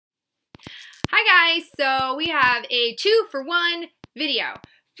guys, so we have a 2-for-1 video.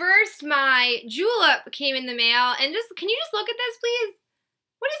 First, my Julep came in the mail, and can you just look at this, please?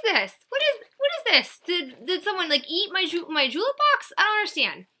 What is this? What is this? Did someone like eat my Julep box? I don't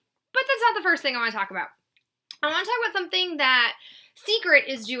understand. But that's not the first thing I want to talk about. I want to talk about something that Secret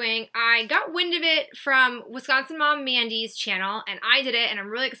is doing. I got wind of it from Wisconsin Mom Mandy's channel, and I did it, and I'm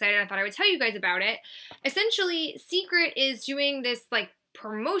really excited. I thought I would tell you guys about it. Essentially, Secret is doing this like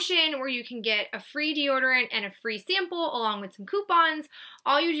promotion where you can get a free deodorant and a free sample along with some coupons.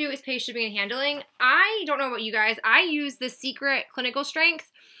 All you do is pay shipping and handling. I don't know about you guys. I use the Secret Clinical Strength.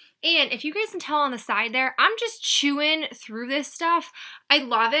 And if you guys can tell on the side there, I'm just chewing through this stuff. I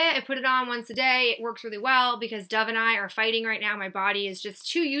love it. I put it on once a day. It works really well because Dove and I are fighting right now. My body is just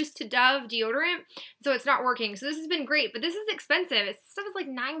too used to Dove deodorant, so it's not working. So this has been great, but this is expensive. This stuff is like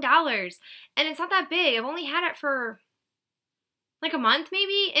 $9, and it's not that big. I've only had it for like a month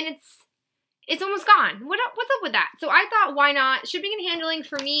maybe, and it's almost gone. What's up with that? So I thought, why not? Shipping and handling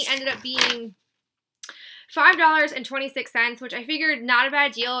for me ended up being $5.26, which I figured not a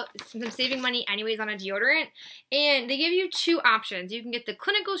bad deal since I'm saving money anyways on a deodorant. And they give you two options. You can get the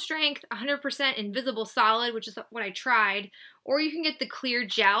Clinical Strength 100% Invisible Solid, which is what I tried, or you can get the Clear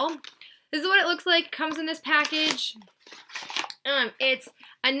Gel. This is what it looks like. It comes in this package. It's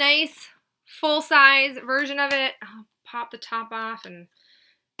a nice full-size version of it. I'll pop the top off and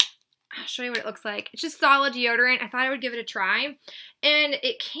I'll show you what it looks like. It's just solid deodorant. I thought I would give it a try. And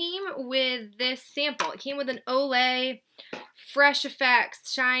it came with this sample. It came with an Olay Fresh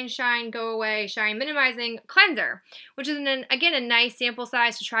Effects Shine, Shine, Go Away, Shine Minimizing Cleanser, which is, again, a nice sample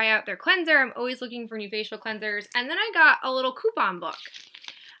size to try out their cleanser. I'm always looking for new facial cleansers. And then I got a little coupon book.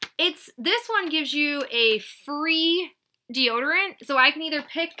 This one gives you a free deodorant, so I can either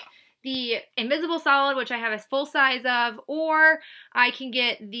pick the Invisible Solid, which I have a full size of, or I can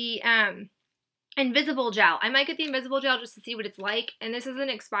get the Invisible Gel. I might get the Invisible Gel just to see what it's like, and this doesn't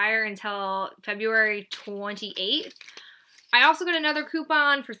expire until February 28th. I also got another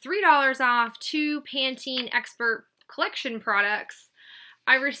coupon for $3 off 2 Pantene Expert Collection products.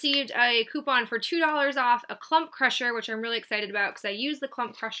 I received a coupon for $2 off a Clump Crusher, which I'm really excited about because I use the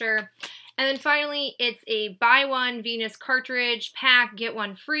Clump Crusher. And then finally, it's a buy one Venus cartridge pack, get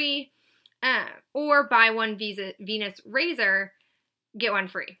one free, or buy one Venus razor, get one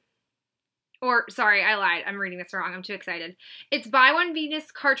free. Or, sorry, I lied. I'm reading this wrong. I'm too excited. It's buy one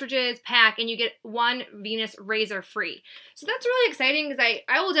Venus cartridges pack, and you get one Venus razor free. So that's really exciting because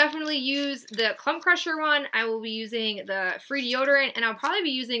I will definitely use the Clump Crusher one. I will be using the free deodorant, and I'll probably be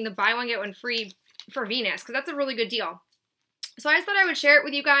using the buy one, get one free for Venus because that's a really good deal. So I just thought I would share it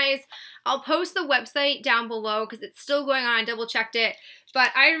with you guys. I'll post the website down below because it's still going on. I double checked it. But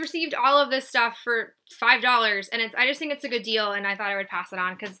I received all of this stuff for $5, and I just think it's a good deal, and I thought I would pass it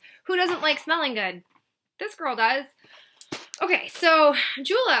on because who doesn't like smelling good? This girl does. Okay, so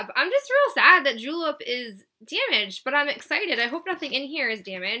Julep. I'm just real sad that Julep is damaged, but I'm excited. I hope nothing in here is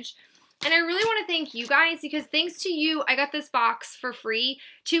damaged. And I really want to thank you guys because thanks to you, I got this box for free.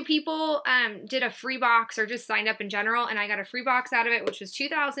 2 people did a free box or just signed up in general, and I got a free box out of it, which was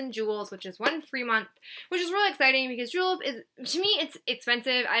 2,000 joules, which is 1 free month, which is really exciting because Julep is, to me, it's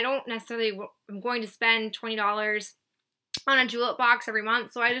expensive. I don't necessarily, I'm going to spend $20 on a Julep box every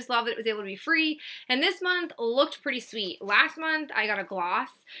month, so I just love that it was able to be free. And this month looked pretty sweet. Last month I got a gloss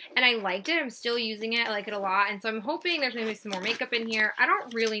and I liked it. I'm still using it. I like it a lot, and so I'm hoping there's maybe some more makeup in here. I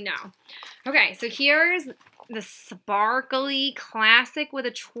don't really know. Okay, so here's the sparkly classic with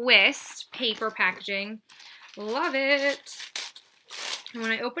a twist paper packaging. Love it. And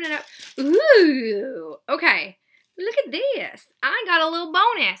when I open it up, ooh, okay, look at this. I got a little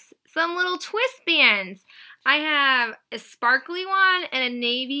bonus, some little twist bands. I have a sparkly one and a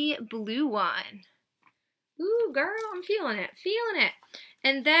navy blue one. Ooh, girl, I'm feeling it, feeling it.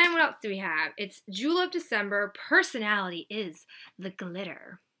 And then what else do we have? It's Julep December, personality is the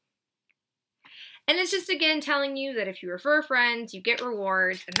glitter. And it's just, again, telling you that if you refer friends, you get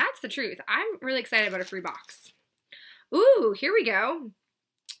rewards, and that's the truth. I'm really excited about a free box. Ooh, here we go.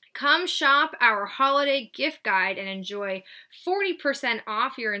 Come shop our holiday gift guide and enjoy 40%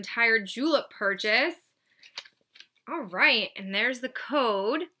 off your entire Julep purchase. All right, and there's the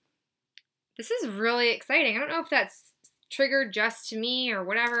code. This is really exciting. I don't know if that's triggered just to me or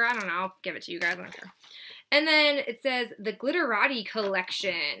whatever. I don't know. I'll give it to you guys. I don't care. And then it says the Glitterati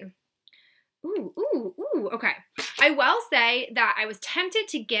collection. Ooh, ooh, ooh. Okay. I will say that I was tempted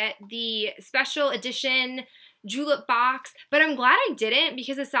to get the special edition Julep box, but I'm glad I didn't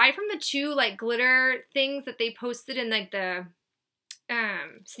because aside from the 2 like glitter things that they posted in like the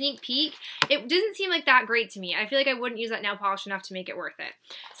sneak peek, it doesn't seem like that great to me. I feel like I wouldn't use that nail polish enough to make it worth it.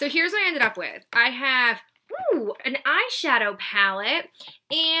 So here's what I ended up with. I have, an eyeshadow palette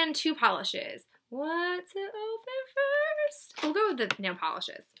and 2 polishes. What to open first? We'll go with the nail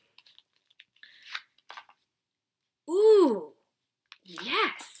polishes. Ooh,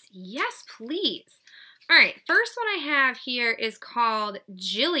 yes, yes, please. All right, first one I have here is called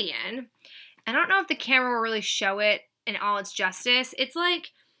Jillian. I don't know if the camera will really show it in all its justice. It's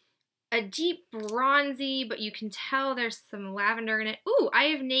like a deep bronzy, but you can tell there's some lavender in it. Ooh, I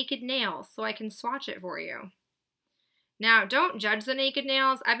have naked nails, so I can swatch it for you. Now, don't judge the naked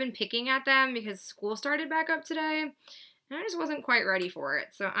nails. I've been picking at them because school started back up today, and I just wasn't quite ready for it,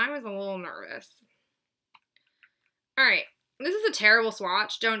 so I was a little nervous. All right, this is a terrible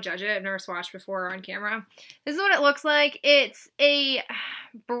swatch. Don't judge it. I've never swatched before on camera. This is what it looks like. It's a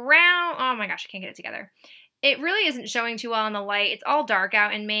brown, oh my gosh, I can't get it together. It really isn't showing too well in the light. It's all dark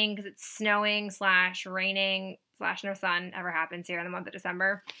out in Maine because it's snowing / raining / no sun ever happens here in the month of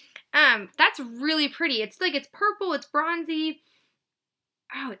December. That's really pretty. It's like, it's purple, it's bronzy.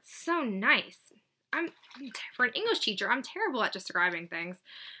 Oh, it's so nice. For an English teacher, I'm terrible at describing things.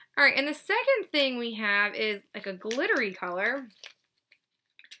 All right, and the second thing we have is like a glittery color,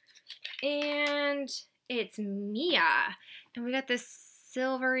 and it's Mia, and we got this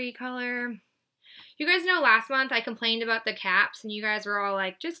silvery color. You guys know last month I complained about the caps, and you guys were all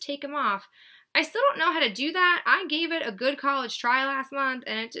like, just take them off. I still don't know how to do that. I gave it a good college try last month,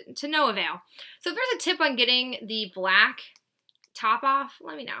 and to no avail. So if there's a tip on getting the black top off,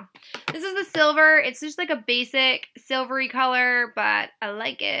 let me know. This is the silver. It's just like a basic silvery color, but I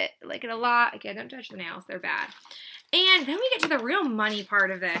like it. I like it a lot. Again, don't touch the nails. They're bad. And then we get to the real money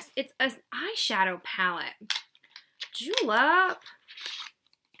part of this. It's an eyeshadow palette. Julep.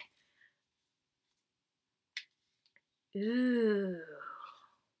 Ooh.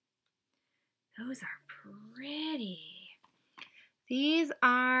 Those are pretty. These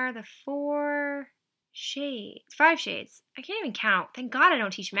are the 5 shades. I can't even count. Thank God I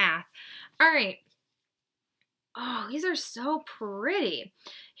don't teach math. All right. Oh, these are so pretty.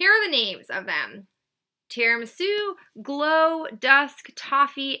 Here are the names of them. Tiramisu, Glow, Dusk,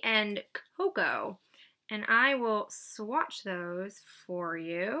 Toffee, and Cocoa. And I will swatch those for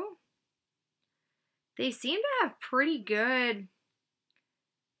you. They seem to have pretty good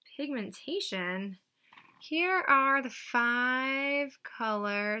pigmentation. Here are the 5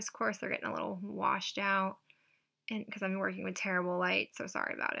 colors. Of course, they're getting a little washed out and because I'm working with terrible light, so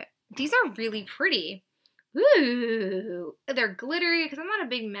sorry about it. These are really pretty. Ooh, they're glittery because I'm not a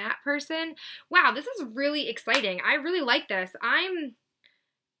big matte person. Wow, this is really exciting. I really like this. I'm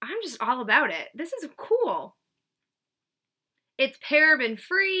just all about it. This is cool. It's paraben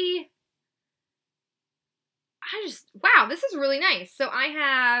free. Wow, this is really nice. So I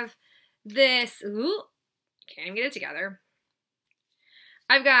have this, ooh, can't even get it together.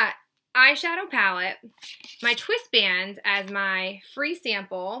 I've got eyeshadow palette, my twist bands as my free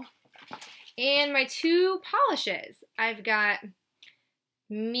sample, and my 2 polishes. I've got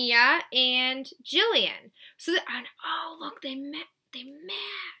Mia and Jillian. So that, and oh look, they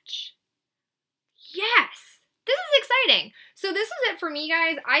match. Yes. This is exciting. So this is it for me,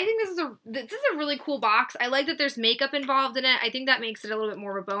 guys. I think this is a really cool box. I like that there's makeup involved in it. I think that makes it a little bit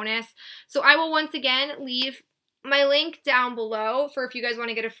more of a bonus. So I will once again leave my link down below for if you guys want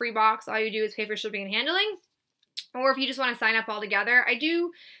to get a free box. All you do is pay for shipping and handling. Or if you just want to sign up all together. I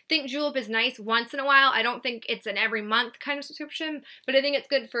do think Julep is nice once in a while. I don't think it's an every month kind of subscription, but I think it's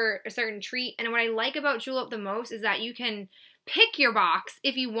good for a certain treat. And what I like about Julep the most is that you can pick your box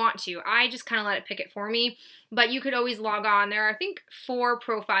if you want to. I just kind of let it pick it for me, but you could always log on. There are, I think, 4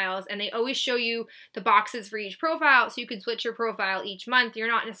 profiles, and they always show you the boxes for each profile, so you can switch your profile each month. You're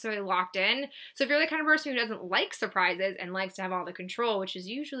not necessarily locked in. So if you're the kind of person who doesn't like surprises and likes to have all the control, which is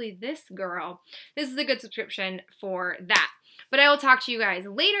usually this girl, this is a good subscription for that. But I will talk to you guys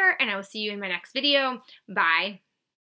later, and I will see you in my next video. Bye.